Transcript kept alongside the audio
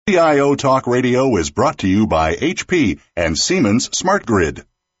CIO Talk Radio is brought to you by HP and Siemens Smart Grid.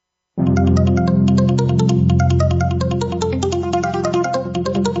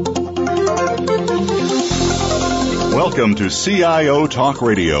 Welcome to CIO Talk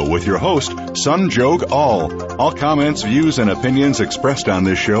Radio with your host, Sanjog Aul. All comments, views, and opinions expressed on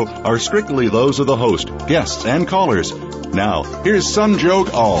this show are strictly those of the host, guests, and callers. Now, here's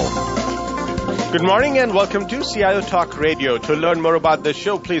Sanjog Aul. Good morning and welcome to CIO Talk Radio. To learn more about this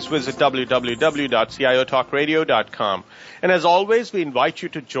show, please visit www.ciotalkradio.com. And as always, we invite you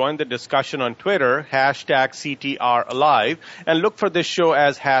to join the discussion on Twitter, #CTRAlive, and look for this show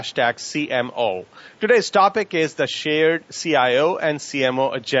as #CMO. Today's topic is the shared CIO and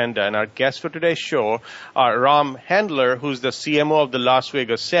CMO agenda. And our guests for today's show are Rom Hendler, who's the CMO of the Las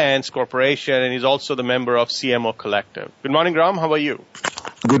Vegas Sands Corporation, and he's also the member of CMO Collective. Good morning, Rom. How are you?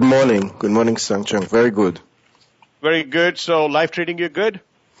 Good morning. Good morning, Sanchang. Very good. Very good. So life treating you good?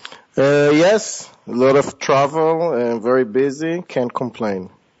 Yes. A lot of travel and very busy. Can't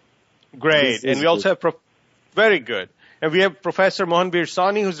complain. Great. And we also have very good. And we have Professor Mohanbir S,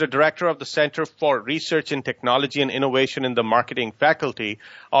 who's the director of the Center for Research in Technology and Innovation in the Marketing Faculty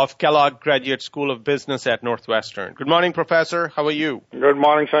of Kellogg Graduate School of Business at Northwestern. Good morning, Professor. How are you? Good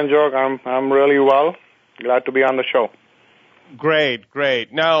morning, Sanjog. I'm really well. Glad to be on the show. Great,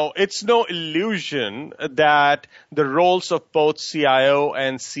 great. Now, it's no illusion that the roles of both CIO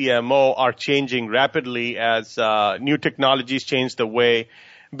and CMO are changing rapidly as new technologies change the way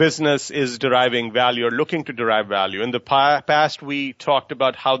business is deriving value or looking to derive value. In the past, we talked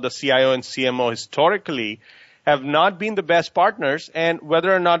about how the CIO and CMO historically have not been the best partners and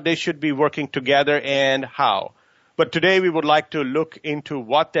whether or not they should be working together and how. But today we would like to look into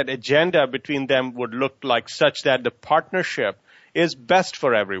what that agenda between them would look like such that the partnership is best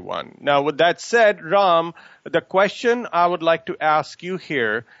for everyone. Now, with that said, Ram, the question I would like to ask you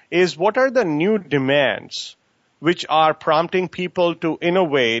here is what are the new demands which are prompting people to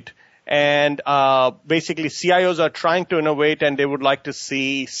innovate and basically CIOs are trying to innovate and they would like to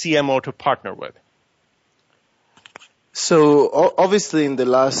see CMO to partner with? So obviously in the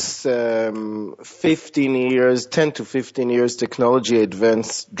last 15 years, 10 to 15 years, technology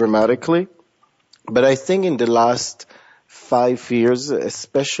advanced dramatically. But I think in the last 5 years,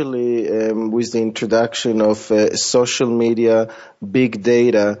 especially with the introduction of social media, big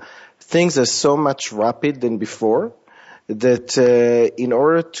data, things are so much rapid than before that in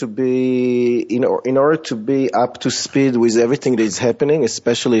order to be up to speed with everything that is happening,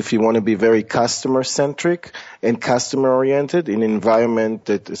 especially if you want to be very customer centric and customer oriented in an environment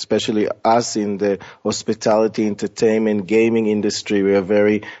that, especially us in the hospitality, entertainment, gaming industry, we are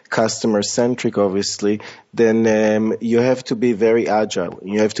very customer centric, obviously, then you have to be very agile.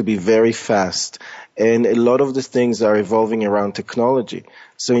 You have to be very fast. And a lot of the things are evolving around technology.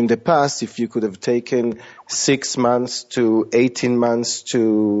 So in the past, if you could have taken 6 months to 18 months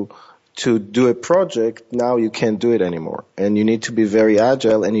to do a project, now you can't do it anymore. And you need to be very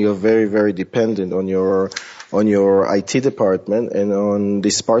agile, and you're very, very dependent on your IT department and on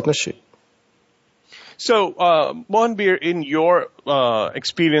this partnership. So, Mohanbir, in your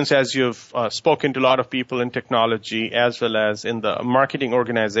experience as you've spoken to a lot of people in technology as well as in the marketing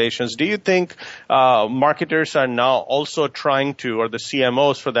organizations, do you think marketers are now also trying to, or the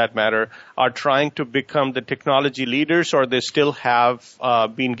CMOs for that matter, are trying to become the technology leaders, or they still have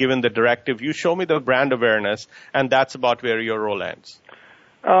been given the directive, you show me the brand awareness, and that's about where your role ends?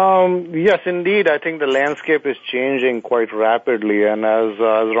 Yes, indeed. I think the landscape is changing quite rapidly, and as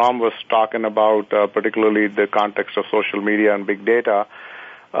Ram was talking about, particularly the context of social media and big data,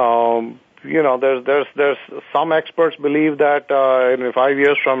 there's some experts believe that in 5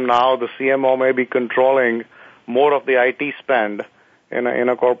 years from now, the CMO may be controlling more of the IT spend in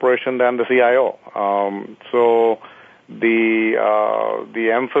a corporation than the CIO. So the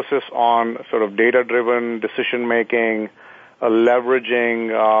emphasis on sort of data-driven decision making,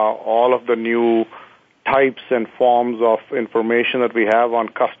 leveraging all of the new types and forms of information that we have on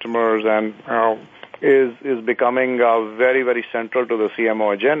customers and is becoming very, very central to the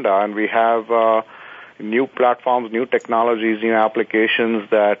CMO agenda. And we have new platforms, new technologies, new applications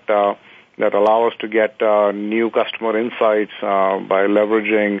that allow us to get new customer insights by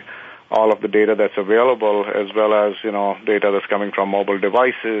leveraging all of the data that's available, as well as data that's coming from mobile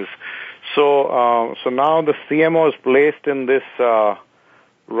devices. So now the CMO is placed in this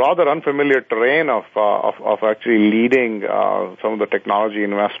rather unfamiliar terrain of actually leading some of the technology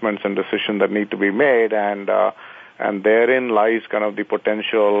investments and decisions that need to be made, and therein lies kind of the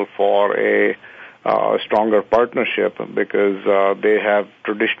potential for a stronger partnership, because they have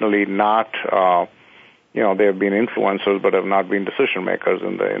traditionally not they have been influencers but have not been decision makers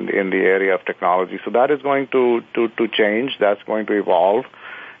in the area of technology. So that is going to change. That's going to evolve.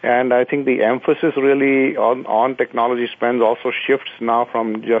 And I think the emphasis really on technology spends also shifts now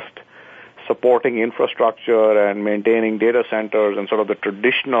from just supporting infrastructure and maintaining data centers and sort of the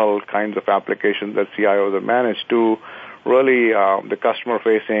traditional kinds of applications that CIOs have managed to really the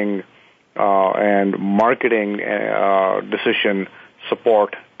customer-facing and marketing decision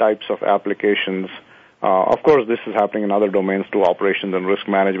support types of applications. Of course, this is happening in other domains too, operations and risk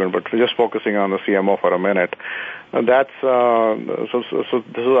management, but we're just focusing on the CMO for a minute. That's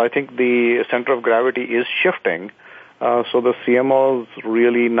so I think the center of gravity is shifting. So the CMOs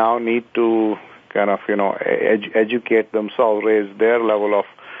really now need to kind of, educate themselves, raise their level of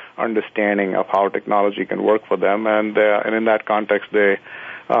understanding of how technology can work for them, and in that context, the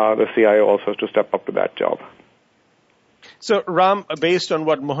CIO also has to step up to that job. So, Ram, based on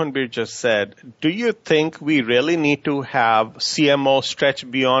what Mohanbir just said, do you think we really need to have CMO stretch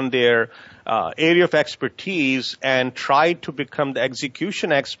beyond their area of expertise and try to become the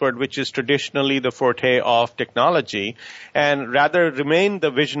execution expert, which is traditionally the forte of technology, and rather remain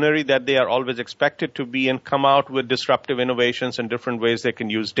the visionary that they are always expected to be and come out with disruptive innovations and different ways they can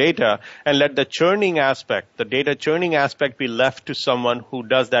use data, and let the churning aspect, the data churning aspect, be left to someone who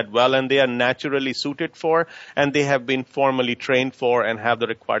does that well and they are naturally suited for and they have been formally trained for and have the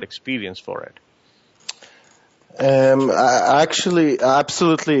required experience for it? I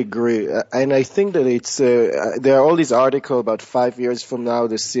absolutely agree, and I think that it's there are all these articles about 5 years from now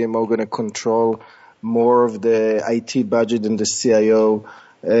the CMO going to control more of the IT budget than the CIO,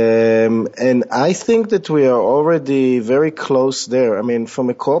 and I think that we are already very close there. I mean, from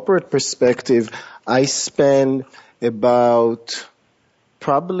a corporate perspective, I spend about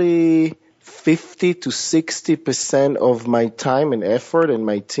probably 50 to 60% of my time and effort and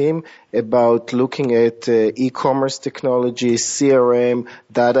my team about looking at e-commerce technology, CRM,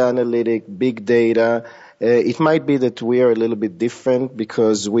 data analytic, big data. It might be that we are a little bit different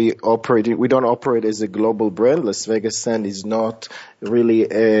because we don't operate as a global brand. Las Vegas Sand is not really,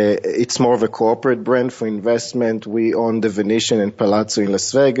 it's more of a corporate brand for investment. We own the Venetian and Palazzo in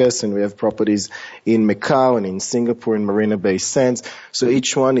Las Vegas, and we have properties in Macau and in Singapore and Marina Bay Sands. So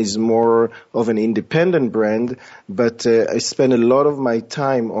each one is more of an independent brand, but I spend a lot of my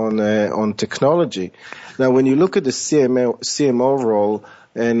time on technology. Now, when you look at the CMO role,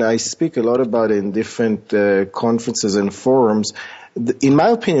 and I speak a lot about it in different conferences and forums, in my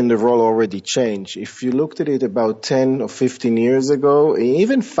opinion, the role already changed. If you looked at it about 10 or 15 years ago,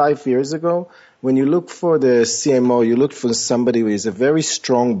 even 5 years ago, when you look for the CMO, you look for somebody who has a very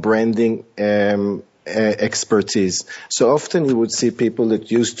strong branding expertise. So often you would see people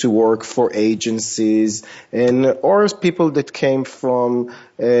that used to work for agencies or people that came from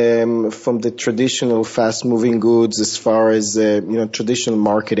the traditional fast-moving goods as far as traditional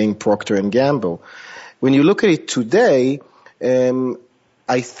marketing, Procter & Gamble. When you look at it today,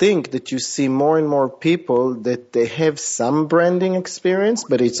 I think that you see more and more people that they have some branding experience,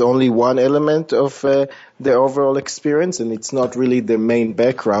 but it's only one element of the overall experience, and it's not really the main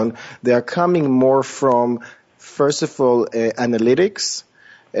background. They are coming more from, first of all, analytics,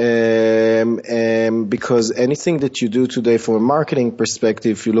 because anything that you do today from a marketing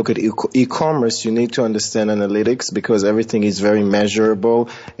perspective, if you look at e-commerce, you need to understand analytics because everything is very measurable,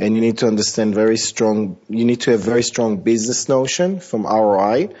 and you need to understand you need to have very strong business notion from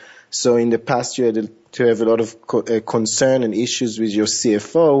ROI. So in the past, you had to have a lot of concern and issues with your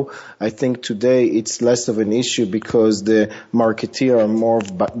CFO. I think today it's less of an issue because the marketeer are more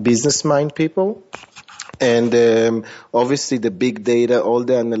of business mind people. And obviously the big data, all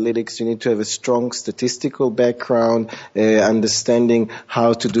the analytics, you need to have a strong statistical background, understanding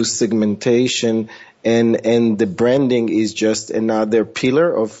how to do segmentation, and the branding is just another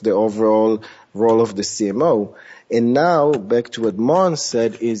pillar of the overall role of the CMO. And now, back to what Mohan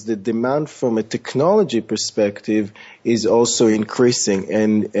said, is the demand from a technology perspective is also increasing,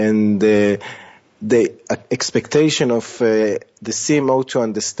 and the expectation of the CMO to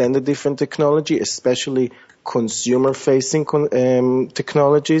understand the different technology, especially consumer-facing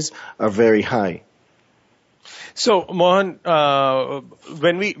technologies, are very high. So, Mohan,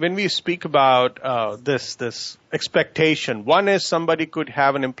 when we speak about this expectation, one is somebody could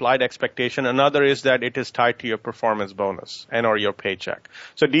have an implied expectation. Another is that it is tied to your performance bonus and or your paycheck.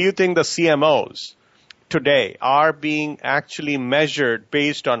 So, do you think the CMOs today are being actually measured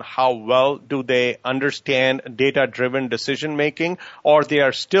based on how well do they understand data-driven decision-making, or they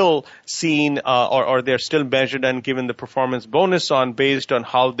are still seen or they're still measured and given the performance bonus on based on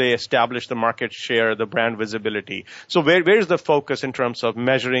how they establish the market share, the brand visibility. So where's the focus in terms of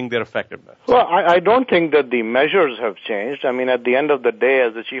measuring their effectiveness? Well, I don't think that the measures have changed. I mean, at the end of the day,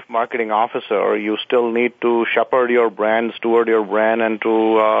 as the chief marketing officer, you still need to shepherd your brand, steward your brand, and to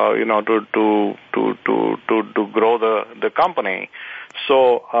grow the company.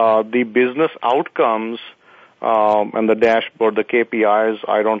 So the business outcomes and the dashboard, the KPIs,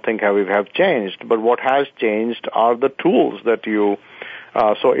 I don't think have changed. But what has changed are the tools that you.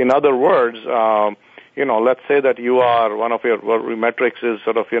 So in other words, let's say that you are one of your metrics is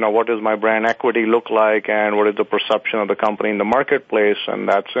sort of, what does my brand equity look like, and what is the perception of the company in the marketplace, and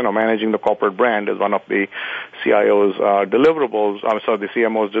that's, managing the corporate brand is one of the CIO's deliverables. The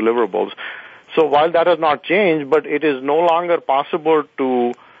CMO's deliverables. So while that has not changed, but it is no longer possible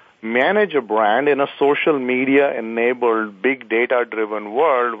to manage a brand in a social media-enabled, big data-driven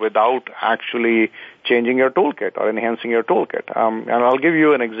world without actually changing your toolkit or enhancing your toolkit. And I'll give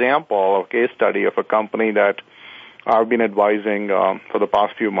you an example, a case study of a company that I've been advising for the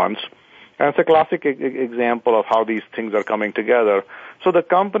past few months. And it's a classic example of how these things are coming together. So the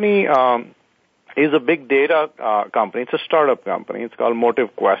company is a big data company. It's a startup company. It's called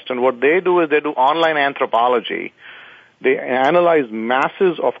Motive Quest. And what they do is they do online anthropology. They analyze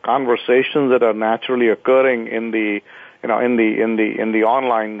masses of conversations that are naturally occurring in the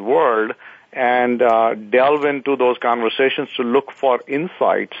online world and delve into those conversations to look for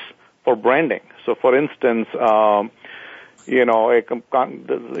insights for branding. So, for instance,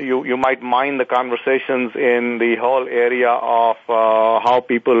 you might mine the conversations in the whole area of how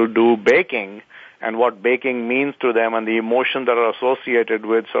people do baking and what baking means to them and the emotions that are associated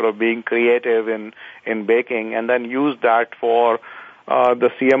with sort of being creative in baking, and then use that for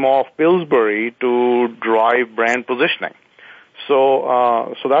the CMO of Pillsbury to drive brand positioning.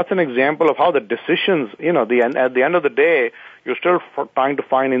 So that's an example of how the decisions, at the end of the day, you're still trying to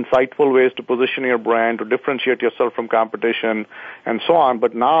find insightful ways to position your brand, to differentiate yourself from competition, and so on.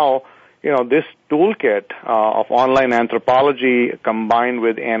 But now, this toolkit of online anthropology combined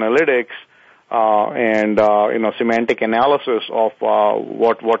with analytics and semantic analysis of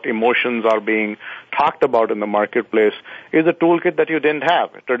what emotions are being talked about in the marketplace is a toolkit that you didn't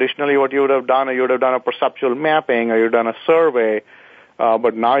have. Traditionally, what you would have done, you would have done a perceptual mapping or you've done a survey,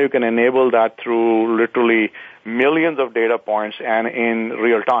 but now you can enable that through literally millions of data points and in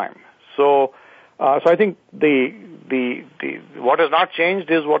real time. So I think the what has not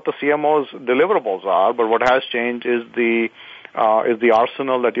changed is what the CMO's deliverables are, but what has changed is the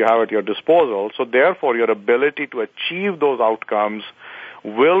arsenal that you have at your disposal. So therefore, your ability to achieve those outcomes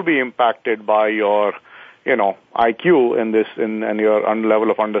will be impacted by your, IQ and your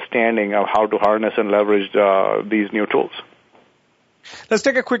level of understanding of how to harness and leverage these new tools. Let's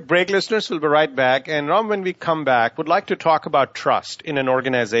take a quick break, listeners. We'll be right back. And Rom, when we come back, would like to talk about trust in an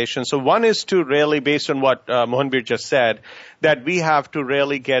organization. So one is to really, based on what Mohanbir just said, that we have to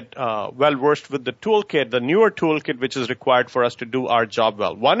really get well-versed with the toolkit, the newer toolkit, which is required for us to do our job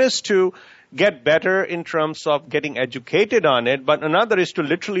well. One is to get better in terms of getting educated on it, but another is to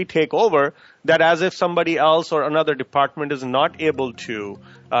literally take over that as if somebody else or another department is not able to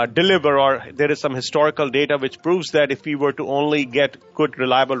deliver, or there is some historical data which proves that if we were to only get good,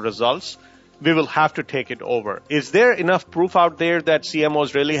 reliable results, we will have to take it over. Is there enough proof out there that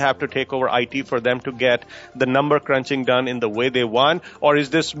CMOs really have to take over IT for them to get the number crunching done in the way they want? Or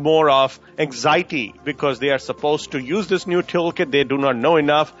is this more of anxiety because they are supposed to use this new toolkit, they do not know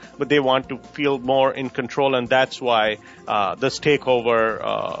enough, but they want to feel more in control, and that's why this takeover,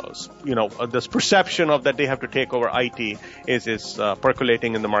 this perception of that they have to take over IT is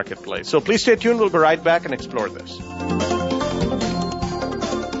percolating in the marketplace. So please stay tuned. We'll be right back and explore this.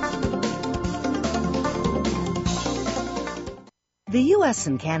 The U.S.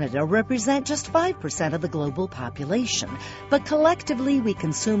 and Canada represent just 5% of the global population, but collectively we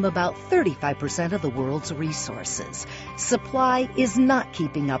consume about 35% of the world's resources. Supply is not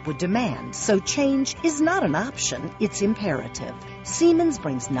keeping up with demand, so change is not an option, it's imperative. Siemens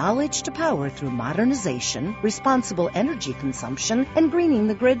brings knowledge to power through modernization, responsible energy consumption, and greening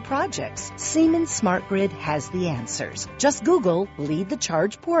the grid projects. Siemens Smart Grid has the answers. Just Google Lead the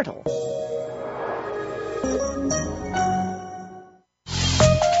Charge portal.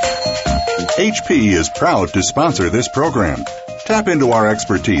 HP is proud to sponsor this program. Tap into our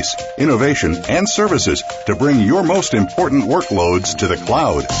expertise, innovation, and services to bring your most important workloads to the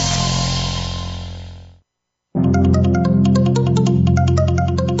cloud.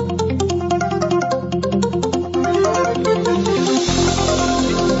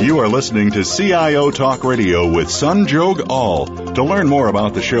 listening to CIO Talk Radio with Sanjog Aul. To learn more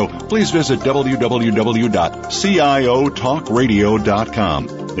about the show, please visit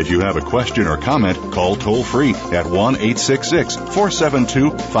www.ciotalkradio.com. If you have a question or comment, call toll-free at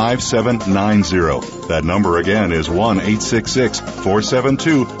 1-866-472-5790. That number again is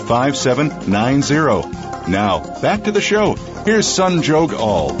 1-866-472-5790. Now, back to the show. Here's Sanjog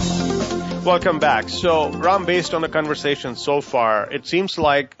Aul. Welcome back. So, Ram, based on the conversation so far, it seems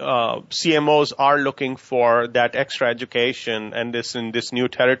like CMOs are looking for that extra education and in this new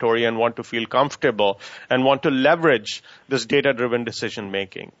territory and want to feel comfortable and want to leverage this data-driven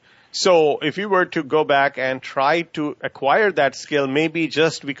decision-making. So if we were to go back and try to acquire that skill, maybe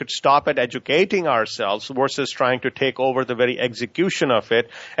just we could stop at educating ourselves versus trying to take over the very execution of it.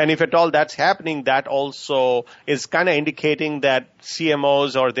 And if at all that's happening, that also is kind of indicating that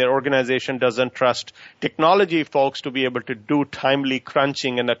CMOs or their organization doesn't trust technology folks to be able to do timely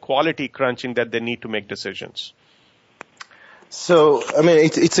crunching and the quality crunching that they need to make decisions. So, I mean,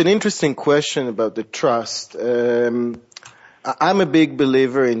 it's an interesting question about the trust. I'm a big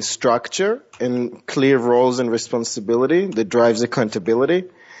believer in structure and clear roles and responsibility that drives accountability.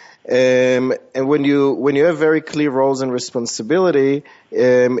 And when you have very clear roles and responsibility,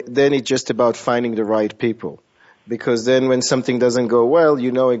 then it's just about finding the right people. Because then when something doesn't go well,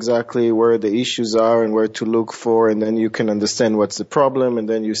 you know exactly where the issues are and where to look for, and then you can understand what's the problem, and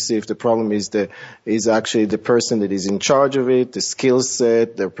then you see if the problem is actually the person that is in charge of it, the skill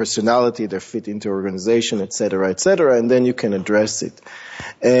set, their personality, their fit into organization, et cetera, and then you can address it.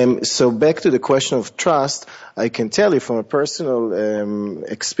 So back to the question of trust, I can tell you from a personal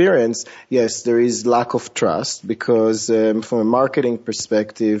experience, yes, there is lack of trust because from a marketing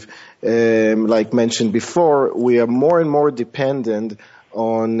perspective, like mentioned before, we are more and more dependent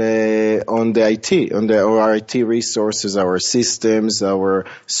on the IT, our IT resources, our systems, our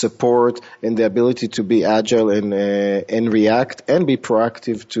support, and the ability to be agile and react and be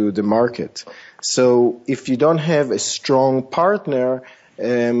proactive to the market. So if you don't have a strong partner,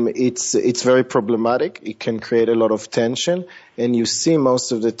 it's very problematic. It can create a lot of tension, and you see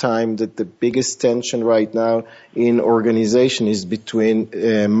most of the time that the biggest tension right now in organization is between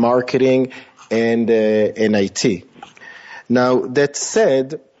marketing and IT. Now, that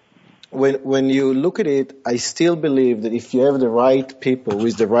said, when you look at it, I still believe that if you have the right people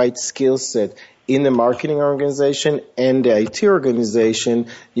with the right skill set in the marketing organization and the IT organization,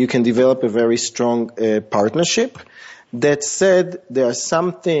 you can develop a very strong partnership. That said, there are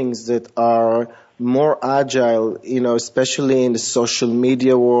some things that are more agile, especially in the social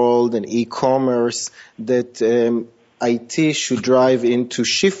media world and e-commerce, that IT should drive into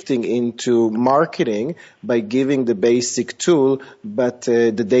shifting into marketing by giving the basic tool, but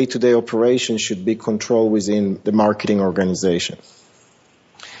the day-to-day operation should be controlled within the marketing organization.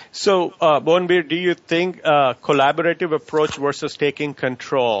 So, Mohanbir, do you think collaborative approach versus taking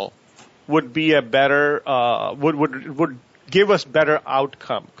control would be a better, would give us better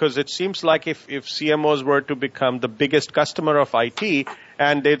outcome? Because it seems like if CMOs were to become the biggest customer of IT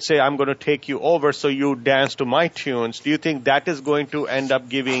and they'd say, I'm going to take you over so you dance to my tunes, do you think that is going to end up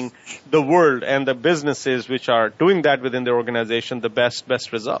giving the world and the businesses which are doing that within their organization the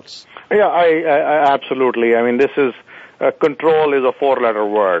best results? Yeah, I absolutely. I mean, this is, control is a four-letter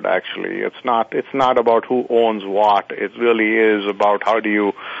word, actually. It's not about who owns what. It really is about how do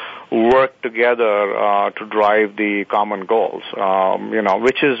you work together to drive the common goals,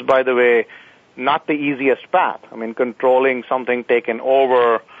 which is, by the way, not the easiest path. I mean, controlling something taken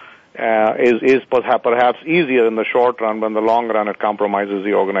over is perhaps easier in the short run, but in the long run it compromises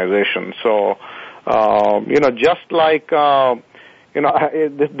the organization. So, just like,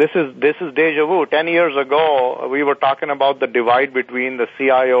 this is deja vu. 10 years ago, we were talking about the divide between the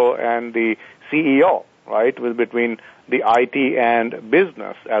CIO and the CEO, right, between the IT and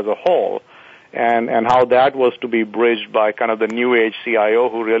business as a whole, and how that was to be bridged by kind of the new age CIO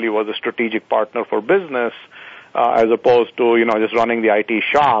who really was a strategic partner for business, as opposed to, just running the IT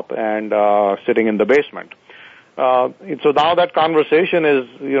shop and sitting in the basement. So now that conversation is,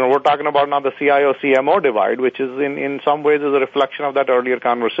 we're talking about now the CIO-CMO divide, which is in some ways is a reflection of that earlier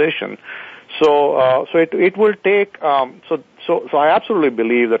conversation. So it will take, so I absolutely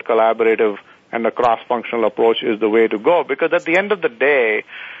believe that collaborative and the cross-functional approach is the way to go, because at the end of the day,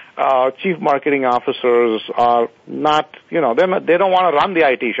 chief marketing officers are not, they don't want to run the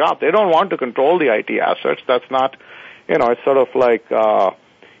IT shop. They don't want to control the IT assets. That's not, it's sort of like,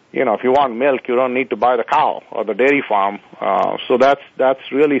 if you want milk, you don't need to buy the cow or the dairy farm. So that's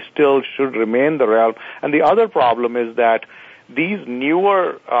really still should remain the realm. And the other problem is that these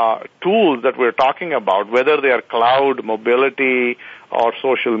newer tools that we're talking about, whether they are cloud, mobility, or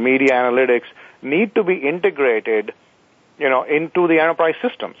social media analytics, need to be integrated, into the enterprise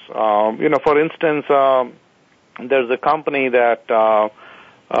systems. For instance, there's a company that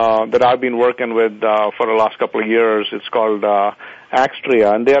I've been working with for the last couple of years. It's called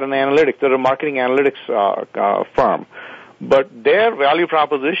Axtria, and they're a marketing analytics firm. But their value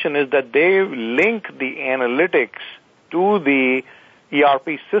proposition is that they link the analytics to the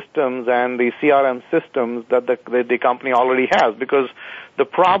ERP systems and the CRM systems that the company already has. Because the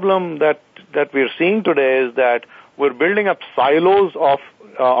problem that we're seeing today is that we're building up silos of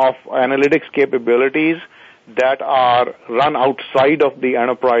analytics capabilities that are run outside of the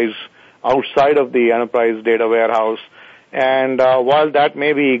enterprise data warehouse. And while that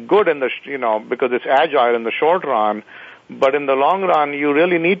may be good because it's agile in the short run, but in the long run, you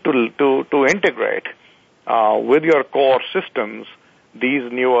really need to integrate with your core systems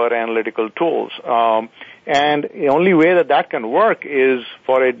these newer analytical tools. And the only way that can work is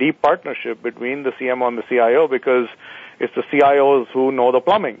for a deep partnership between the CMO and the CIO, because it's the CIOs who know the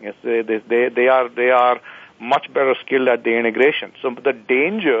plumbing. They are much better skilled at the integration. So the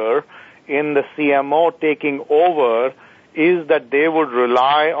danger in the CMO taking over is that they would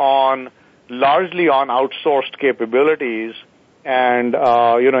rely largely on outsourced capabilities and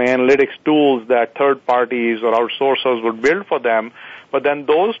analytics tools that third parties or outsourcers would build for them, but then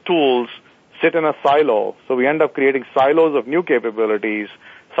those tools sit in a silo. So we end up creating silos of new capabilities,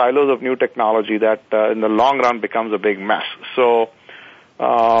 silos of new technology that in the long run becomes a big mess. So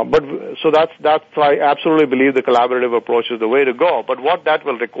that's why I absolutely believe the collaborative approach is the way to go. But what that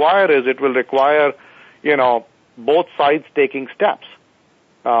will require is it will require, both sides taking steps.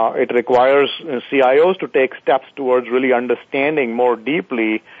 It requires CIOs to take steps towards really understanding more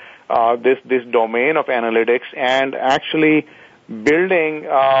deeply this domain of analytics and actually building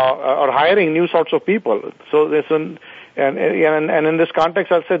or hiring new sorts of people. So and in this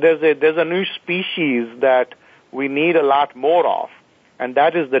context, I'll say there's a new species that we need a lot more of, and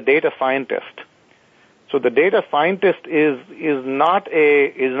that is the data scientist. So the data scientist is not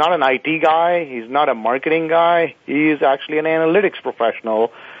an IT guy. He's not a marketing guy. He is actually an analytics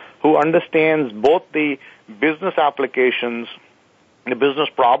professional who understands both the business applications, the business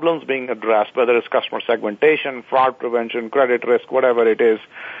problems being addressed, whether it's customer segmentation, fraud prevention, credit risk, whatever it is,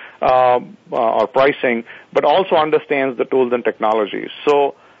 or pricing, but also understands the tools and technologies.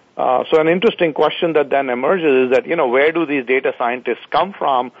 So an interesting question that then emerges is that, where do these data scientists come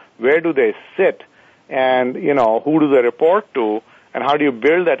from? Where do they sit? And, who do they report to? And how do you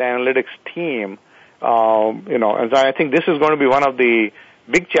build that analytics team? And I think this is going to be one of the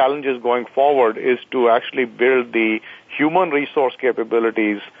big challenges going forward, is to actually build the human resource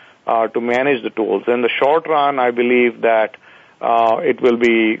capabilities to manage the tools. In the short run, I believe that it will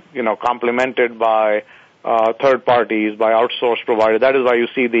be, complemented by third parties, by outsourced providers. That is why you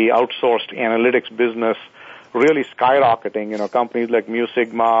see the outsourced analytics business really skyrocketing. Companies like Mu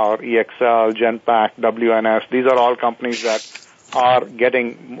Sigma or EXL, Genpact, WNS, these are all companies that are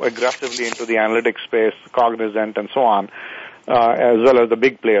getting aggressively into the analytics space, Cognizant and so on, as well as the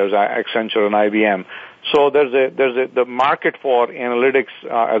big players, Accenture and IBM. So the market for analytics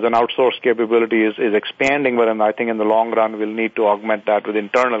as an outsourced capability is expanding, but I think in the long run we'll need to augment that with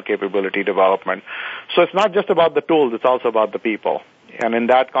internal capability development. So it's not just about the tools, it's also about the people. And in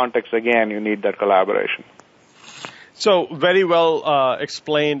that context, again, you need that collaboration. So very well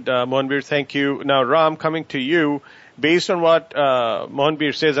explained, Mohanbir. Thank you. Now, Ram, coming to you, based on what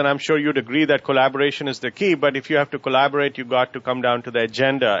Mohanbir says, and I'm sure you'd agree that collaboration is the key, but if you have to collaborate, you've got to come down to the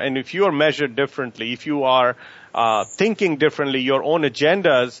agenda. And if you are measured differently, if you are thinking differently, your own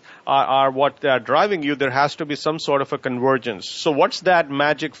agendas are what are driving you, there has to be some sort of a convergence. So what's that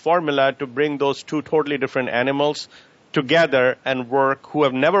magic formula to bring those two totally different animals together and work, who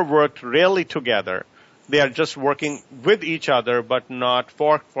have never worked really together? They are just working with each other, but not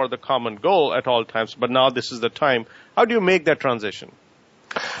for the common goal at all times. But now this is the time. How do you make that transition?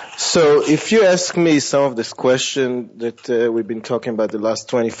 So if you ask me some of this question that we've been talking about the last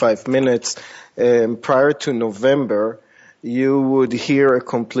 25 minutes, prior to November, you would hear a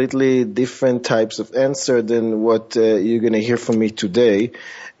completely different types of answer than what you're going to hear from me today.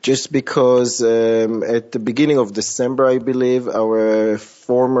 Just because at the beginning of December, I believe, our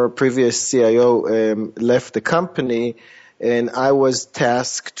previous CIO left the company, and I was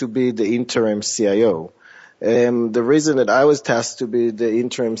tasked to be the interim CIO. The reason that I was tasked to be the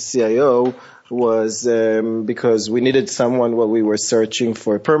interim CIO was because we needed someone while we were searching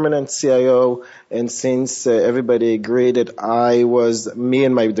for a permanent CIO, and since everybody agreed that me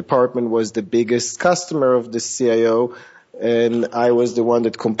and my department was the biggest customer of the CIO, and I was the one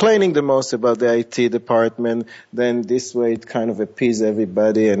that complaining the most about the IT department, then this way it kind of appeased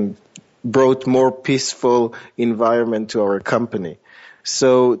everybody and brought more peaceful environment to our company.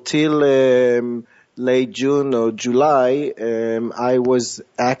 So till late June or July, I was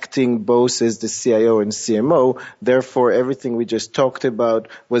acting both as the CIO and CMO. Therefore, everything we just talked about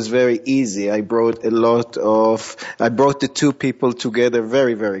was very easy. I brought the two people together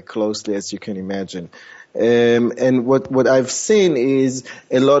very, very closely, as you can imagine. And what I've seen is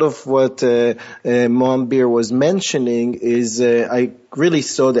a lot of what Mohanbir was mentioning is I really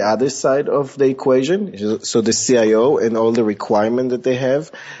saw the other side of the equation, so the CIO and all the requirement that they have.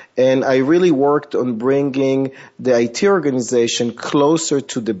 And I really worked on bringing the IT organization closer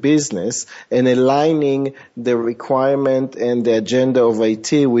to the business and aligning the requirement and the agenda of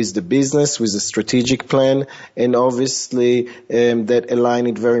IT with the business, with the strategic plan, and obviously that aligned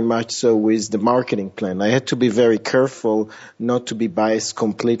it very much so with the marketing plan. I had to be very careful not to be biased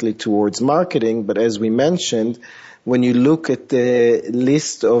completely towards marketing, but as we mentioned, when you look at the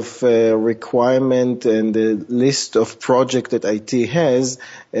list of requirement and the list of project that IT has,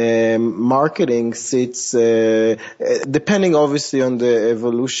 marketing sits, depending obviously on the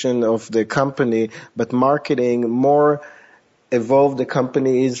evolution of the company, but marketing more evolved the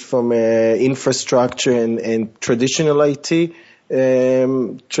company is from infrastructure and traditional IT.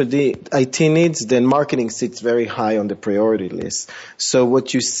 IT needs, then marketing sits very high on the priority list. So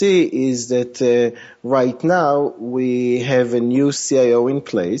what you see is that right now we have a new CIO in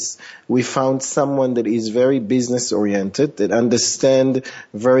place. We found someone that is very business oriented, that understand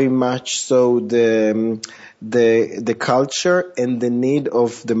very much so the culture and the need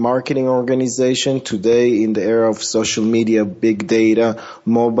of the marketing organization today in the era of social media, big data,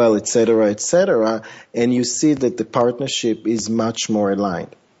 mobile, etc., and you see that the partnership is much more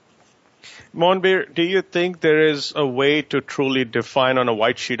aligned. Mohanbir, do you think there is a way to truly define on a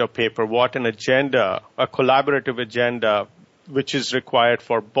white sheet of paper what an agenda, a collaborative agenda, which is required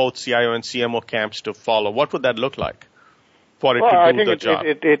for both CIO and CMO camps to follow? What would that look like for it to do the job?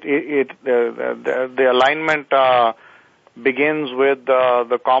 The alignment begins with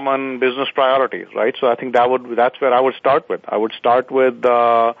the common business priorities, right? So I think that's where I would start with. I would start with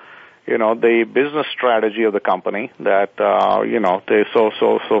the business strategy of the company. That so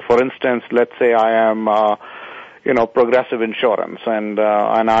for instance, let's say I am Progressive Insurance, and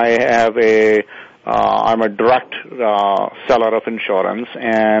I have I'm a direct seller of insurance,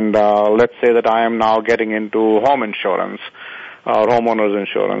 and let's say that I am now getting into home insurance, homeowners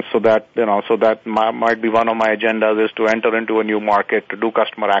insurance. So that might be one of my agendas, is to enter into a new market, to do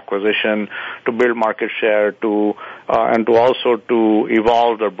customer acquisition, to build market share, and to also to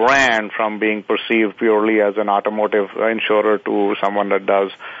evolve the brand from being perceived purely as an automotive insurer to someone that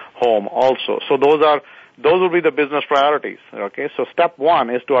does home also. So those will be the business priorities, okay? So step one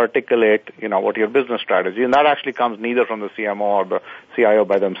is to articulate, what your business strategy, and that actually comes neither from the CMO or the CIO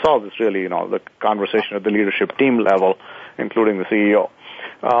by themselves. It's really, the conversation at the leadership team level, including the CEO.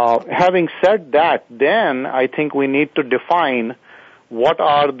 Having said that, then I think we need to define what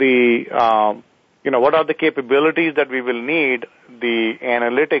are the capabilities that we will need, the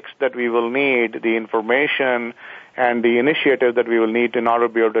analytics that we will need, the information and the initiative that we will need in order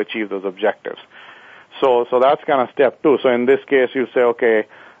to be able to achieve those objectives. So that's kind of step two. So in this case, you say, okay,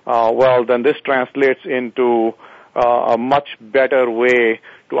 then this translates into a much better way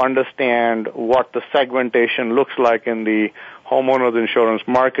to understand what the segmentation looks like in the homeowners insurance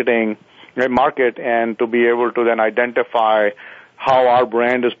market, and to be able to then identify how our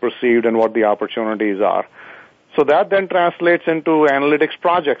brand is perceived and what the opportunities are. So that then translates into analytics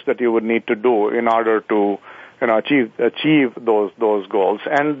projects that you would need to do in order to achieve those goals,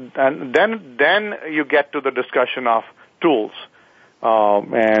 and then you get to the discussion of tools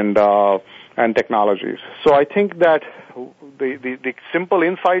and technologies. So I think that the simple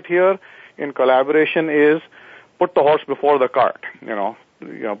insight here in collaboration is put the horse before the cart.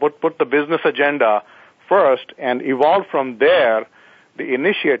 Put the business agenda first and evolve from there the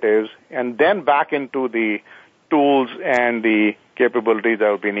initiatives, and then back into the tools and the capabilities that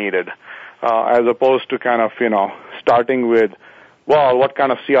will be needed. As opposed to kind of, starting with, what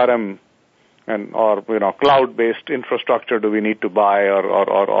kind of CRM or cloud-based infrastructure do we need to buy,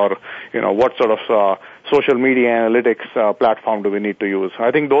 or what sort of social media analytics platform do we need to use?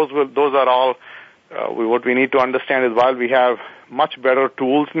 I think those are all what we need to understand is, while we have much better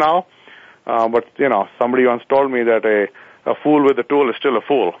tools now, but somebody once told me that a fool with a tool is still a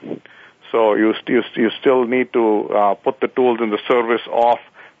fool. So you still need to put the tools in the service of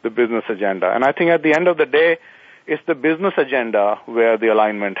the business agenda. And I think at the end of the day, it's the business agenda where the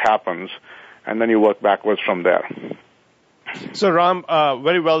alignment happens, and then you work backwards from there. So, Ram,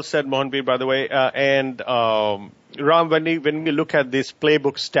 very well said, Mohanbir, by the way. Ram, when we look at these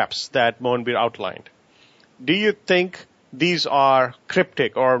playbook steps that Mohanbir outlined, do you think these are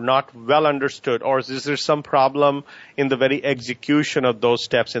cryptic or not well understood, or is there some problem in the very execution of those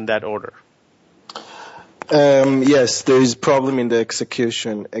steps in that order? Yes, there is a problem in the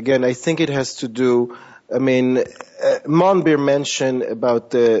execution. Again, I think it has to do, Mohanbir mentioned about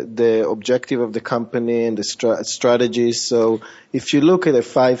the objective of the company and the strategy. So if you look at a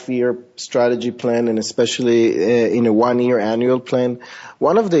 5-year strategy plan, and especially in a 1-year annual plan,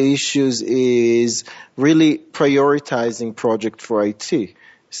 one of the issues is really prioritizing project for IT.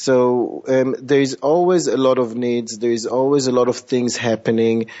 So there is always a lot of needs, there is always a lot of things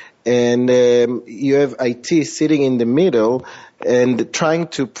happening, and you have IT sitting in the middle and trying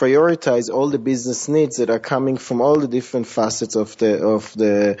to prioritize all the business needs that are coming from all the different facets of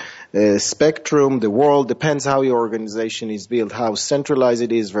the spectrum, the world. Depends how your organization is built, how centralized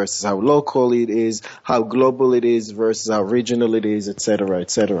it is versus how local it is, how global it is versus how regional it is, et cetera,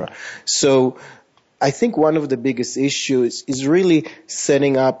 et cetera. So I think one of the biggest issues is really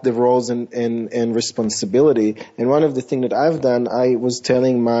setting up the roles and responsibility. And one of the things that I've done, I was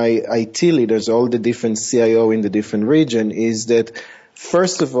telling my IT leaders, all the different CIO in the different region, is that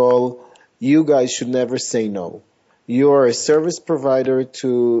first of all, you guys should never say no. You are a service provider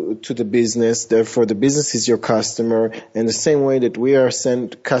to the business, therefore the business is your customer, and the same way that we are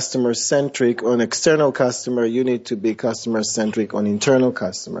customer-centric on external customer, you need to be customer-centric on internal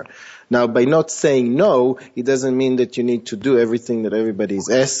customer. Now, by not saying no, it doesn't mean that you need to do everything that everybody is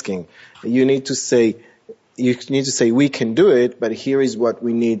asking. You need to say, we can do it, but here is what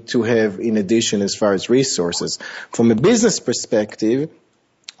we need to have in addition as far as resources. From a business perspective,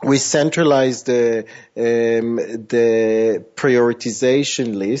 we centralized the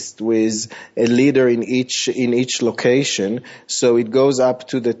prioritization list with a leader in each location. So it goes up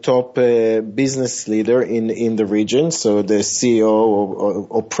to the top business leader in the region. So the CEO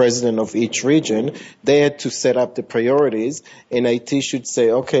or president of each region, they had to set up the priorities, and IT should say,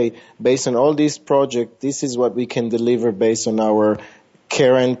 okay, based on all these projects, this is what we can deliver based on our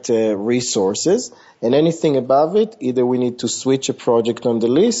current resources. And anything above it, either we need to switch a project on the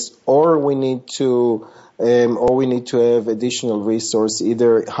list, or we need to have additional resource,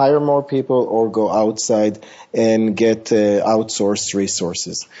 either hire more people or go outside and get outsourced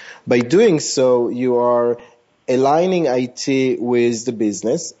resources. By doing so, you are aligning IT with the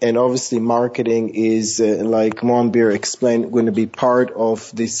business, and obviously marketing is, like Mohanbir explained, going to be part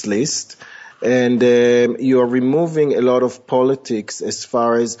of this list. And you are removing a lot of politics as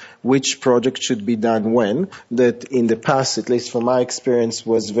far as which project should be done when. That in the past, at least from my experience,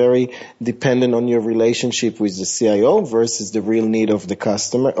 was very dependent on your relationship with the CIO versus the real need of the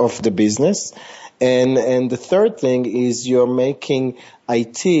customer, of the business. And the third thing is you're making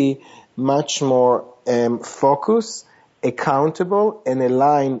IT much more focused, accountable, and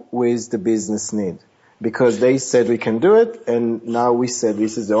aligned with the business need. Because they said we can do it, and now we said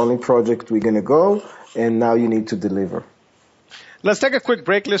this is the only project we're going to go, and now you need to deliver. Let's take a quick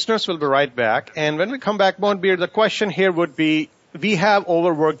break, listeners. We'll be right back. And when we come back, Mohanbir, the question here would be, we have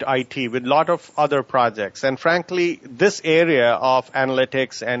overworked IT with a lot of other projects. And frankly, this area of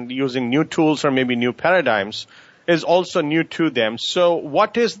analytics and using new tools or maybe new paradigms is also new to them. So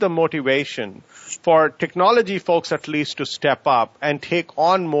what is the motivation for technology folks at least to step up and take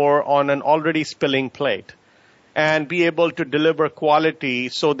on more on an already spilling plate and be able to deliver quality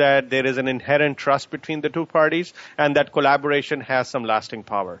so that there is an inherent trust between the two parties and that collaboration has some lasting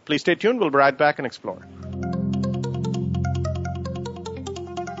power? Please stay tuned. We'll be right back and explore.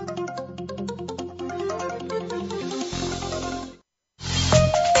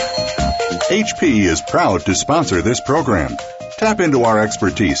 HP is proud to sponsor this program. Tap into our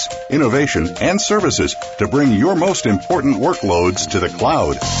expertise, innovation, and services to bring your most important workloads to the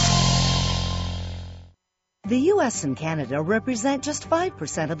cloud. The U.S. and Canada represent just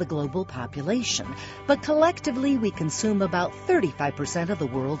 5% of the global population, but collectively we consume about 35% of the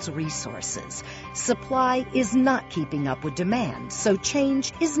world's resources. Supply is not keeping up with demand, so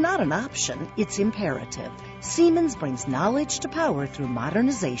change is not an option, it's imperative. Siemens brings knowledge to power through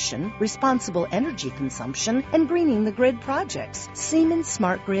modernization, responsible energy consumption, and greening the grid projects. Siemens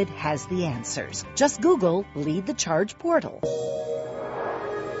Smart Grid has the answers. Just Google Lead the Charge portal.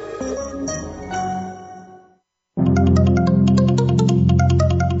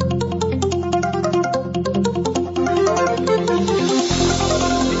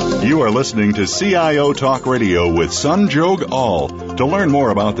 You are listening to CIO Talk Radio with Sanjog Aul, To learn more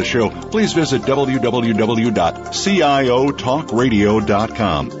about the show, please visit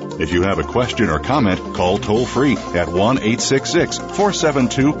www.ciotalkradio.com. If you have a question or comment, call toll-free at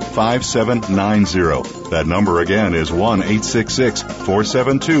 1-866-472-5790. That number again is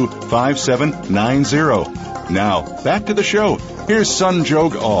 1-866-472-5790. Now, back to the show. Here's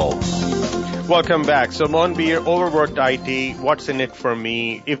Sanjog Aul. Welcome back. So, Mohanbir, overworked IT, what's in it for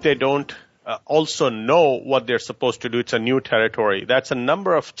me? If they don't also know what they're supposed to do, it's a new territory. That's a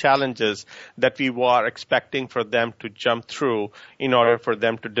number of challenges that we were expecting for them to jump through in order for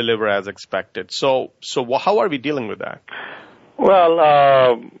them to deliver as expected. So how are we dealing with that?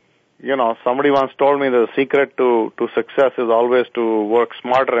 Well, somebody once told me the secret to success is always to work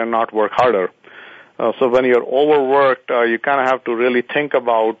smarter and not work harder. So when you're overworked, you kind of have to really think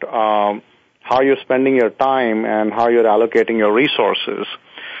about how you're spending your time and how you're allocating your resources.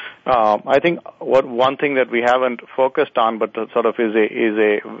 I think one thing that we haven't focused on, but sort of is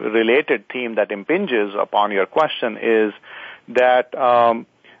a related theme that impinges upon your question, is that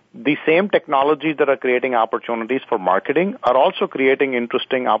the same technologies that are creating opportunities for marketing are also creating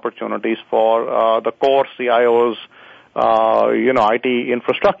interesting opportunities for the core CIO's IT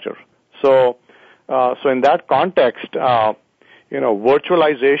infrastructure. So in that context,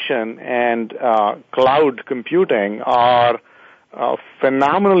 virtualization and cloud computing are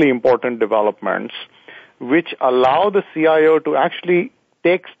phenomenally important developments which allow the CIO to actually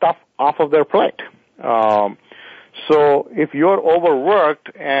take stuff off of their plate. So if you're overworked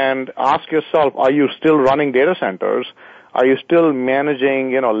and ask yourself, are you still running data centers? Are you still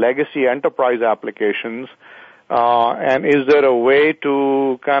managing, legacy enterprise applications? And is there a way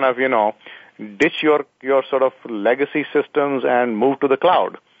to kind of, ditch your sort of legacy systems and move to the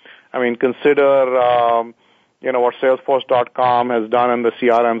cloud? I mean, consider, what Salesforce.com has done in the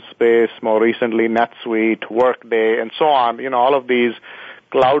CRM space, more recently NetSuite, Workday, and so on, all of these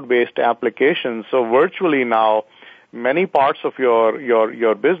cloud-based applications. So virtually now, many parts of your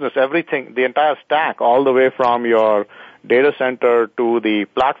business, everything, the entire stack, all the way from your data center to the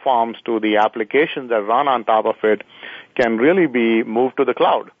platforms to the applications that run on top of it, can really be moved to the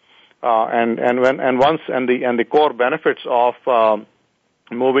cloud. And the core benefits of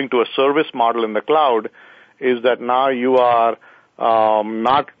moving to a service model in the cloud is that now you are no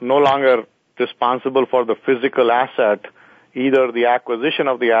longer responsible for the physical asset, either the acquisition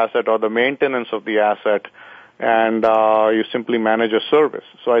of the asset or the maintenance of the asset, and you simply manage a service.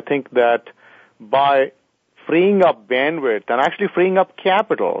 So I think that by freeing up bandwidth and actually freeing up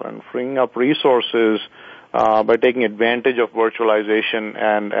capital and freeing up resources by taking advantage of virtualization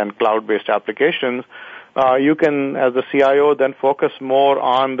and cloud-based applications, you can, as a CIO, then focus more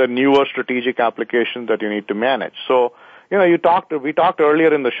on the newer strategic applications that you need to manage. So, we talked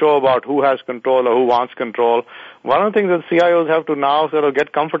earlier in the show about who has control or who wants control. One of the things that CIOs have to now sort of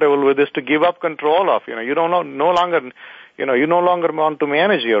get comfortable with is to give up control of. You no longer want to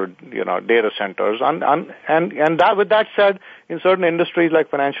manage your data centers. And that, with that said, in certain industries like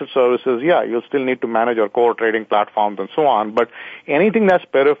financial services, you'll still need to manage your core trading platforms and so on. But anything that's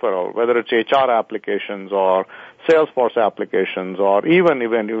peripheral, whether it's HR applications or Salesforce applications or even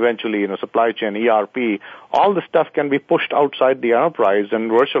eventually supply chain, ERP, all the stuff can be pushed outside the enterprise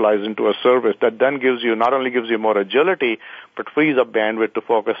and virtualized into a service that then not only gives you more agility, but frees up bandwidth to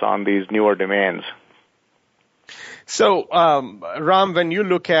focus on these newer domains. So, Ram, when you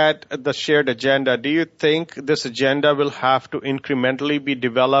look at the shared agenda, do you think this agenda will have to incrementally be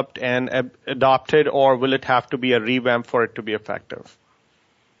developed and adopted, or will it have to be a revamp for it to be effective?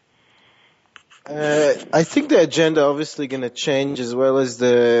 I think the agenda obviously going to change as well as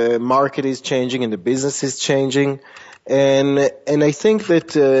the market is changing and the business is changing. And I think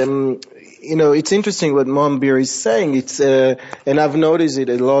that, it's interesting what Mohanbir is saying. And I've noticed it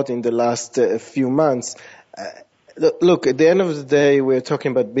a lot in the last few months. Look, at the end of the day, we're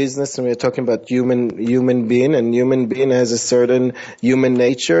talking about business and we're talking about human being, and human being has a certain human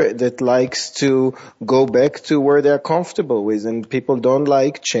nature that likes to go back to where they're comfortable with, and people don't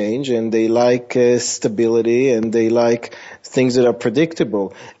like change, and they like stability, and they like things that are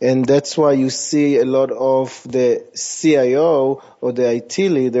predictable. And that's why you see a lot of the CIO or the IT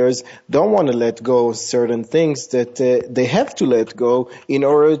leaders don't want to let go of certain things that they have to let go in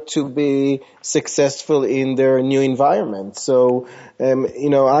order to be successful in their new environment. So,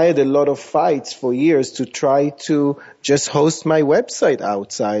 I had a lot of fights for years to try to just host my website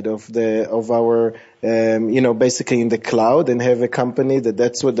outside of our, basically in the cloud, and have a company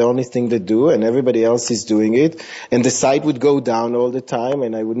that's what the only thing they do, and everybody else is doing it. And the site would go down all the time,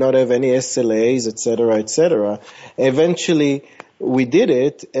 and I would not have any SLAs, et cetera, et cetera. Eventually, we did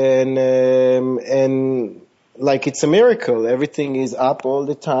it, and like it's a miracle. Everything is up all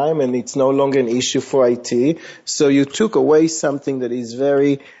the time and it's no longer an issue for IT. So you took away something that is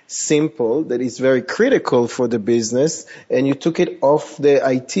very simple, that is very critical for the business, and you took it off the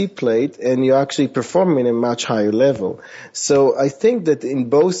IT plate and you actually perform in a much higher level. So I think that in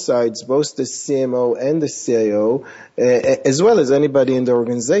both sides, both the CMO and the CIO, as well as anybody in the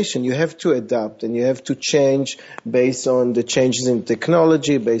organization, you have to adapt and you have to change based on the changes in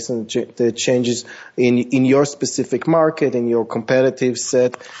technology, based on the changes in your specific market, in your competitive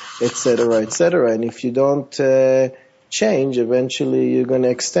set, et cetera, et cetera. And if you don't change, eventually you're going to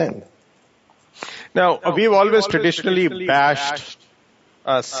extend. Now, we've always traditionally bashed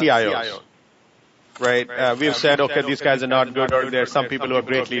CIOs, right? We've said, okay, these guys are not good, or there are some people who are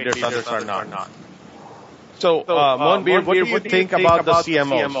great leaders, others are not. So, Mohanbir, what do you think about the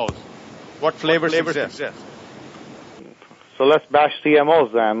CMOs? What flavors exist? So let's bash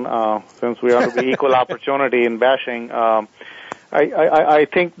CMOs then, since we want to be equal opportunity in bashing. I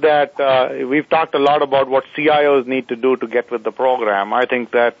think that we've talked a lot about what CIOs need to do to get with the program. I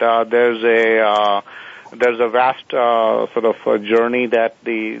think that there's a vast sort of journey that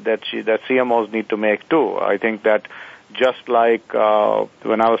CMOs need to make too. I think that just like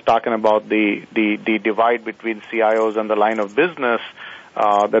when I was talking about the divide between CIOs and the line of business,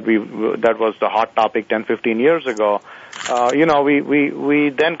 that was the hot topic 10, 15 years ago. We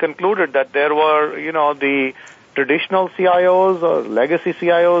then concluded that there were, the traditional CIOs or legacy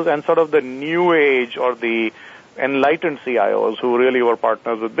CIOs and sort of the new age or the enlightened CIOs who really were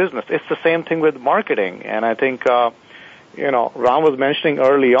partners with business. It's the same thing with marketing. And I think, Ram was mentioning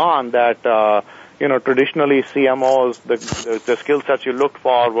early on that, traditionally CMOs, the skill sets you looked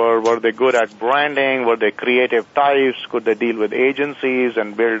for were they good at branding? Were they creative types? Could they deal with agencies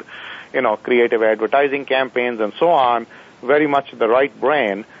and build, creative advertising campaigns and so on? Very much the right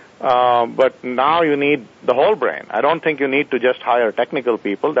brain. But now you need the whole brain. I don't think you need to just hire technical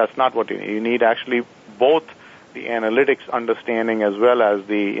people. That's not what you need. You need actually both the analytics understanding as well as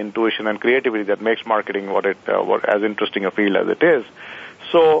the intuition and creativity that makes marketing what as interesting a field as it is.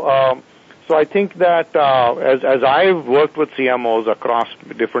 So I think that as I've worked with CMOs across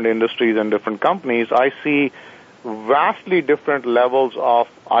different industries and different companies, I see vastly different levels of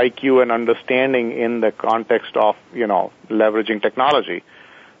IQ and understanding in the context of, leveraging technology.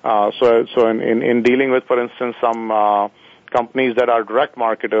 So in dealing with, for instance, some companies that are direct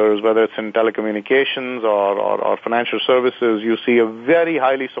marketers, whether it's in telecommunications or financial services, you see a very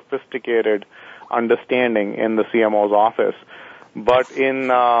highly sophisticated understanding in the CMO's office. But in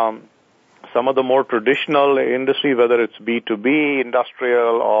some of the more traditional industry, whether it's B2B,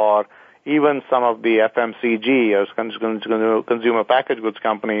 industrial, or even some of the FMCG, as consumer packaged goods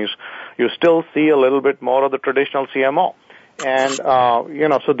companies, you still see a little bit more of the traditional CMO. And,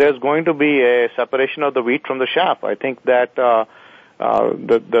 so there's going to be a separation of the wheat from the chaff. I think that the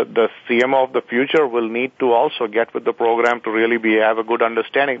CMO of the future will need to also get with the program to really have a good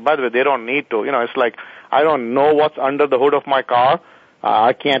understanding. By the way, they don't need to. It's like, I don't know what's under the hood of my car.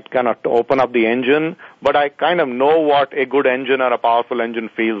 I can't kind of open up the engine, but I kind of know what a good engine or a powerful engine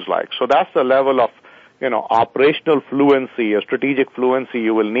feels like. So that's the level of, operational fluency, a strategic fluency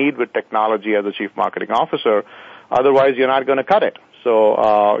you will need with technology as a chief marketing officer. Otherwise, you're not going to cut it. So,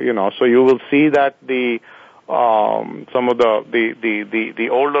 so you will see that some of the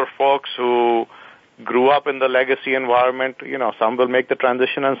older folks who grew up in the legacy environment, some will make the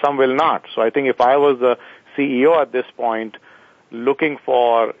transition and some will not. So I think if I was the CEO at this point looking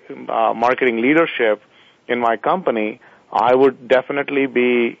for marketing leadership in my company, I would definitely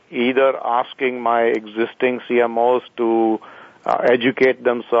be either asking my existing CMOs to educate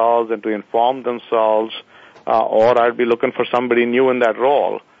themselves and to inform themselves, or I'd be looking for somebody new in that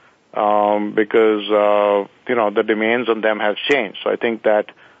role, because, the demands on them have changed. So I think that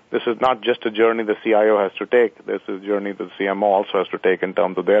this is not just a journey the CIO has to take. This is a journey the CMO also has to take in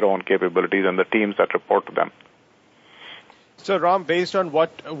terms of their own capabilities and the teams that report to them. So, Ram, based on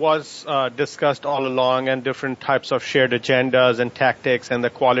what was discussed all along and different types of shared agendas and tactics and the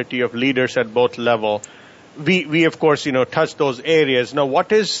quality of leaders at both levels, we of course, touch those areas. Now,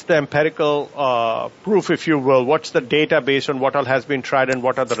 what is the empirical proof, if you will? What's the data based on what all has been tried and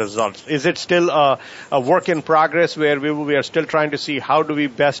what are the results? Is it still a work in progress where we are still trying to see how do we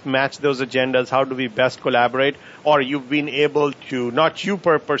best match those agendas, how do we best collaborate? Or you've been able to, not you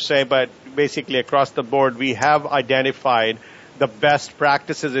per se, but basically across the board, we have identified the best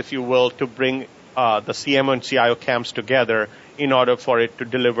practices, if you will, to bring the CMO and CIO camps together in order for it to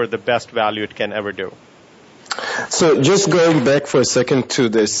deliver the best value it can ever do? So just going back for a second to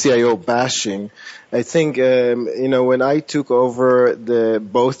the CIO bashing, I think, when I took over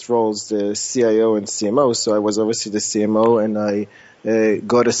both roles, the CIO and CMO, so I was obviously the CMO and I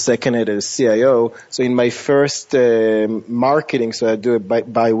got a second as CIO. So in my first marketing, so I do a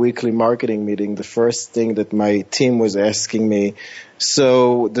bi-weekly marketing meeting, the first thing that my team was asking me,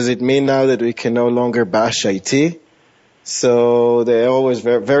 so does it mean now that we can no longer bash IT? So they're always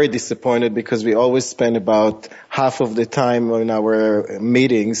very, very disappointed because we always spend about half of the time in our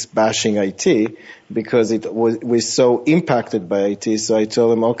meetings bashing IT because we're so impacted by IT. So I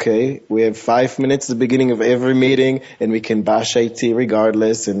told them, okay, we have 5 minutes at the beginning of every meeting and we can bash IT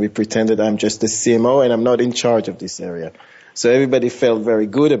regardless, and we pretend that I'm just the CMO and I'm not in charge of this area. So everybody felt very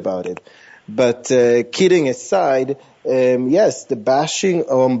good about it. But kidding aside, yes, the bashing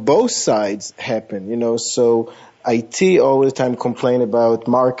on both sides happen, so IT all the time complain about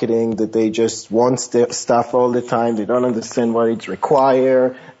marketing, that they just want stuff all the time. They don't understand what it's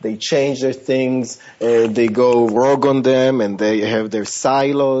require. They change their things. They go rogue on them, and they have their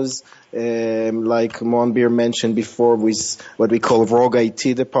silos. Like Mohanbir mentioned before, with what we call rogue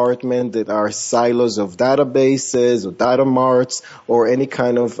IT department, that are silos of databases or data marts or any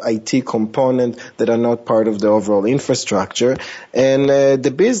kind of IT component that are not part of the overall infrastructure. And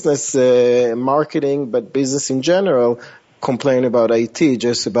the business, marketing, but business in general, complain about IT,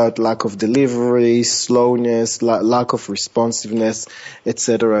 just about lack of delivery, slowness, lack of responsiveness,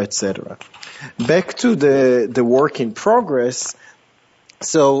 etc., etc. Back to the work in progress.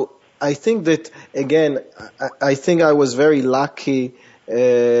 So I think that, again, I think I was very lucky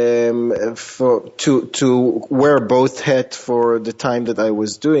to wear both hats for the time that I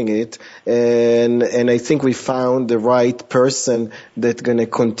was doing it, and I think we found the right person that's going to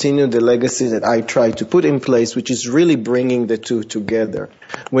continue the legacy that I tried to put in place, which is really bringing the two together.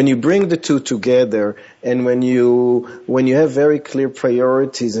 When you bring the two together, and when you have very clear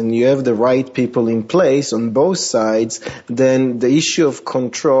priorities and you have the right people in place on both sides, then the issue of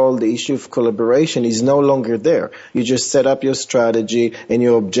control, the issue of collaboration is no longer there. You just set up your strategy and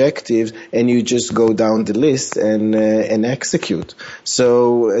your objectives, and you just go down the list and execute.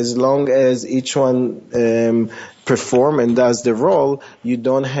 So as long as each one perform and does the role, you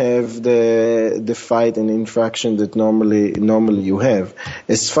don't have the fight and interaction that normally you have.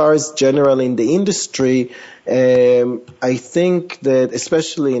 As far as general in the industry, I think that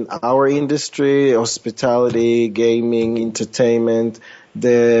especially in our industry, hospitality, gaming, entertainment,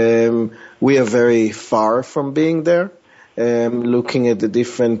 we are very far from being there. Looking at the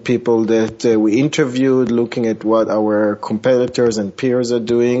different people that we interviewed, looking at what our competitors and peers are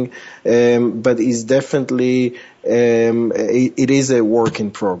doing, but it's definitely it is a work in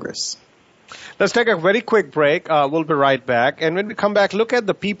progress. Let's take a very quick break. We'll be right back. And when we come back, look at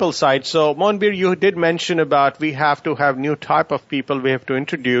the people side. So, Mohanbir, you did mention about we have to have new type of people we have to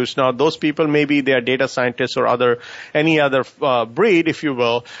introduce. Now, those people, maybe they are data scientists or any other breed, if you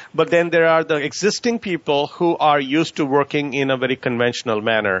will. But then there are the existing people who are used to working in a very conventional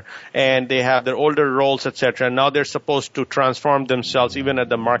manner. And they have their older roles, etc. Now they're supposed to transform themselves even at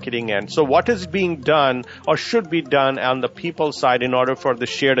the marketing end. So what is being done or should be done on the people side in order for the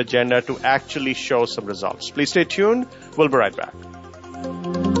shared agenda to actually show some results? Please stay tuned. We'll be right back.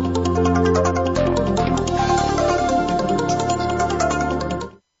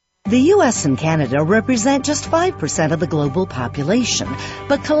 The U.S. and Canada represent just 5% of the global population,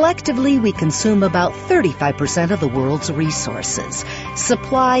 but collectively we consume about 35% of the world's resources.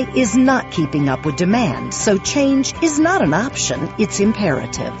 Supply is not keeping up with demand, so change is not an option, it's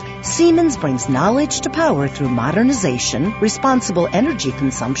imperative. Siemens brings knowledge to power through modernization, responsible energy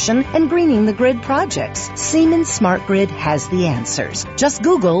consumption, and greening the grid projects. Siemens Smart Grid has the answers. Just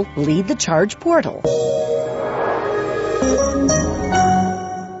Google Lead the Charge portal.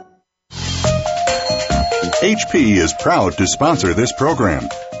 HP is proud to sponsor this program.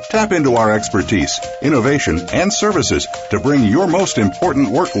 Tap into our expertise, innovation, and services to bring your most important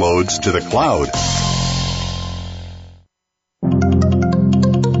workloads to the cloud.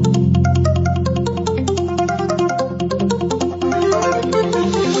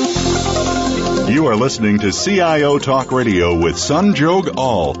 You are listening to CIO Talk Radio with Sanjog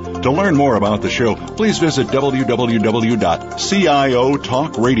Aul. To learn more about the show, please visit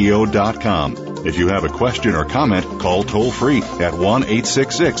www.ciotalkradio.com. If you have a question or comment, call toll-free at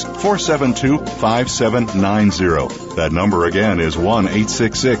 1-866-472-5790. That number again is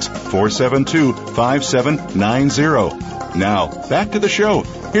 1-866-472-5790. Now, back to the show.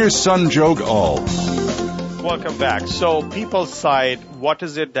 Here's Sanjog Aul. Welcome back. So, people side, what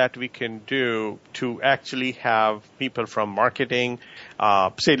is it that we can do to actually have people from marketing,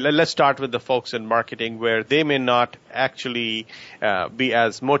 say, let's start with the folks in marketing where they may not actually be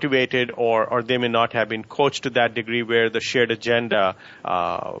as motivated or they may not have been coached to that degree where the shared agenda,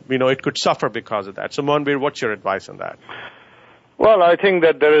 it could suffer because of that. So, Mohanbir, what's your advice on that? Well, I think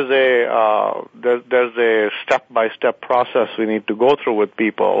that there is there's a step-by-step process we need to go through with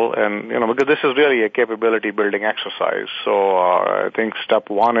people, and because this is really a capability-building exercise. So I think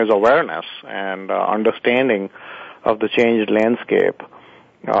step one is awareness and understanding of the changed landscape,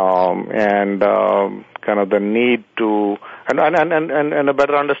 and kind of the need to and a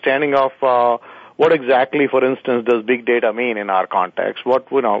better understanding of what exactly, for instance, does big data mean in our context?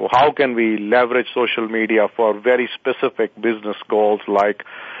 How can we leverage social media for very specific business goals like,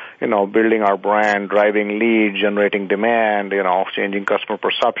 building our brand, driving leads, generating demand, changing customer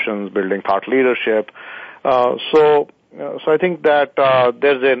perceptions, building thought leadership. So I think that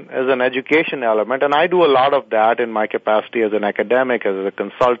there's an education element, and I do a lot of that in my capacity as an academic, as a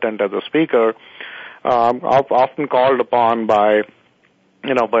consultant, as a speaker. I'm often called upon by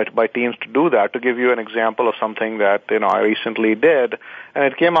teams to do that. To give you an example of something that, I recently did, and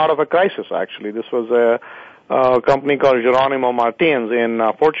it came out of a crisis, actually. This was a company called Jerónimo Martins in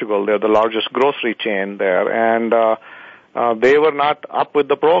Portugal. They're the largest grocery chain there, and they were not up with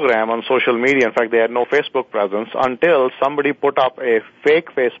the program on social media. In fact, they had no Facebook presence until somebody put up a fake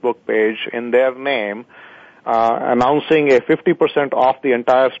Facebook page in their name, announcing a 50% off the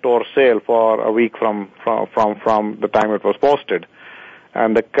entire store sale for a week from the time it was posted.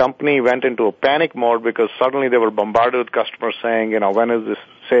 And the company went into a panic mode because suddenly they were bombarded with customers saying, when is this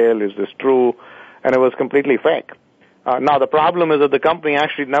sale? Is this true? And it was completely fake. Now, the problem is that the company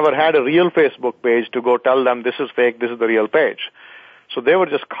actually never had a real Facebook page to go tell them this is fake, this is the real page. So they were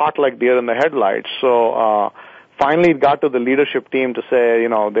just caught like deer in the headlights. So finally it got to the leadership team to say,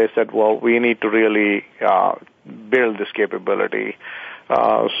 they said, well, we need to really build this capability.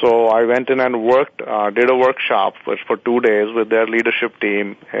 So I went in and did a workshop for 2 days with their leadership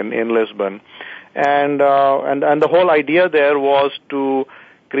team in Lisbon. And the whole idea there was to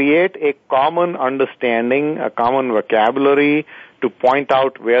create a common understanding, a common vocabulary to point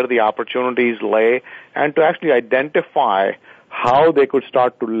out where the opportunities lay and to actually identify how they could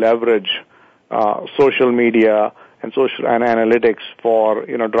start to leverage social media and social and analytics for,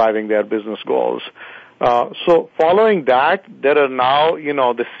 driving their business goals. So following that, there are now,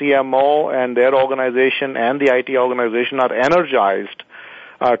 the CMO and their organization and the IT organization are energized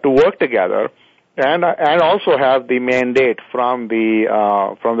to work together and also have the mandate from the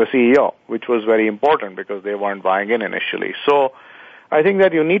CEO, which was very important because they weren't buying in initially. So I think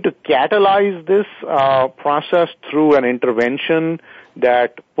that you need to catalyze this process through an intervention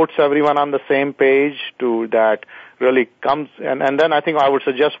that puts everyone on the same page that really comes, and then I think I would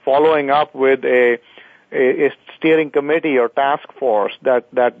suggest following up with a steering committee or task force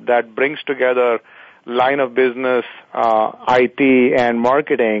that brings together line of business, IT, and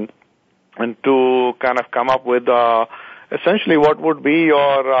marketing, and to kind of come up with essentially what would be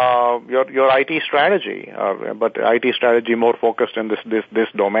your IT strategy, but IT strategy more focused in this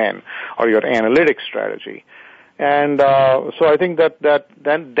domain, or your analytics strategy. And so I think that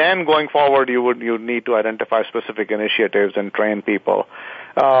then going forward you need to identify specific initiatives and train people.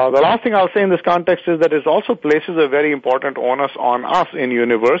 The last thing I'll say in this context is that it also places a very important onus on us in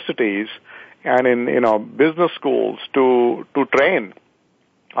universities and in business schools to train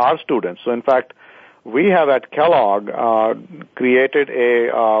our students. So in fact, we have at Kellogg created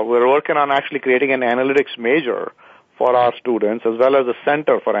we're working on actually creating an analytics major for our students as well as a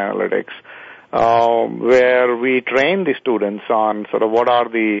center for analytics, where we train the students on sort of what are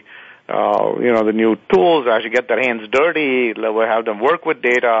the new tools, actually get their hands dirty, we have them work with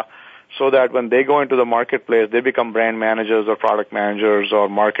data so that when they go into the marketplace, they become brand managers or product managers or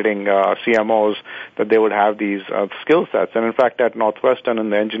marketing CMOs, that they would have these skill sets. And in fact, at Northwestern in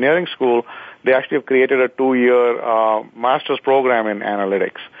the engineering school, they actually have created a 2-year master's program in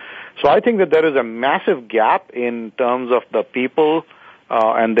analytics. So I think that there is a massive gap in terms of the people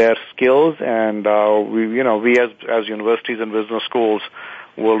and their skills, and we as universities and business schools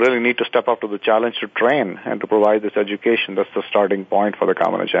will really need to step up to the challenge to train and to provide this education. That's the starting point for the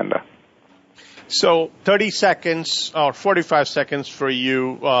common agenda. So 30 seconds or 45 seconds for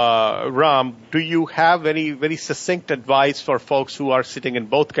you, Ram. Do you have any very succinct advice for folks who are sitting in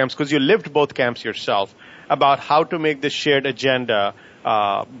both camps, because you lived both camps yourself, about how to make this shared agenda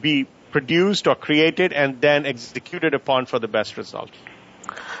be produced or created and then executed upon for the best result?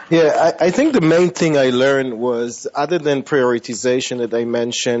 Yeah, I think the main thing I learned was, other than prioritization that I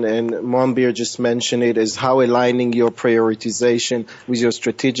mentioned, and Mohanbir just mentioned it, is how aligning your prioritization with your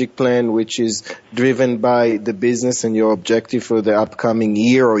strategic plan, which is driven by the business and your objective for the upcoming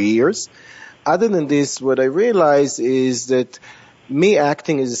year or years. Other than this, what I realized is that me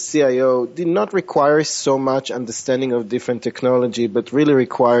acting as a CIO did not require so much understanding of different technology, but really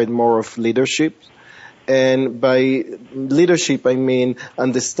required more of leadership. And by leadership, I mean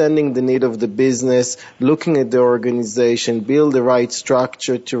understanding the need of the business, looking at the organization, build the right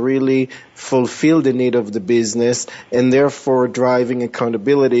structure to really fulfill the need of the business, and therefore driving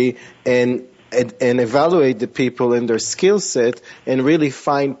accountability and evaluate the people and their skill set, and really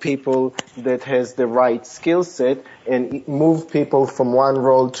find people that has the right skill set and move people from one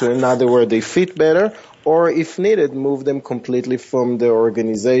role to another where they fit better, or if needed, move them completely from the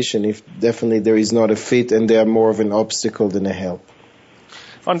organization if definitely there is not a fit and they are more of an obstacle than a help.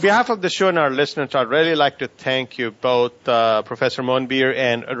 On behalf of the show and our listeners, I'd really like to thank you both, Professor Mohanbir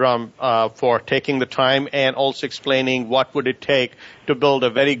and Rom, for taking the time and also explaining what would it take to build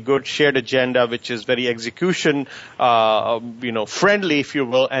a very good shared agenda, which is very execution, friendly, if you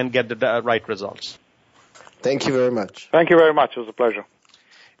will, and get the right results. Thank you very much. Thank you very much. It was a pleasure.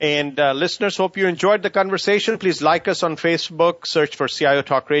 And listeners, hope you enjoyed the conversation. Please like us on Facebook, search for CIO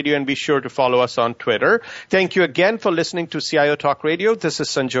Talk Radio, and be sure to follow us on Twitter. Thank you again for listening to CIO Talk Radio. This is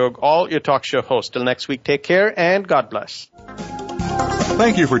Sanjog Aul, your talk show host. Till next week, take care and God bless.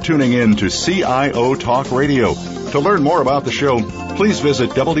 Thank you for tuning in to CIO Talk Radio. To learn more about the show, please visit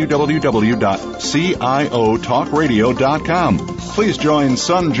www.ciotalkradio.com. Please join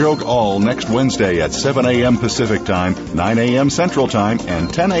Sanjog Aul next Wednesday at 7 a.m. Pacific Time, 9 a.m. Central Time,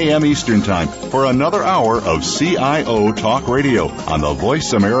 and 10 a.m. Eastern Time for another hour of CIO Talk Radio on the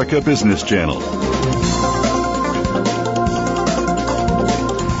Voice America Business Channel.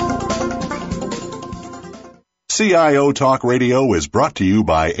 CIO Talk Radio is brought to you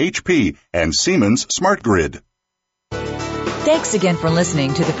by HP and Siemens Smart Grid. Thanks again for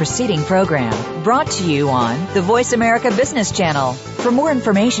listening to the preceding program, brought to you on the Voice America Business Channel. For more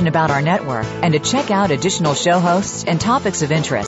information about our network and to check out additional show hosts and topics of interest,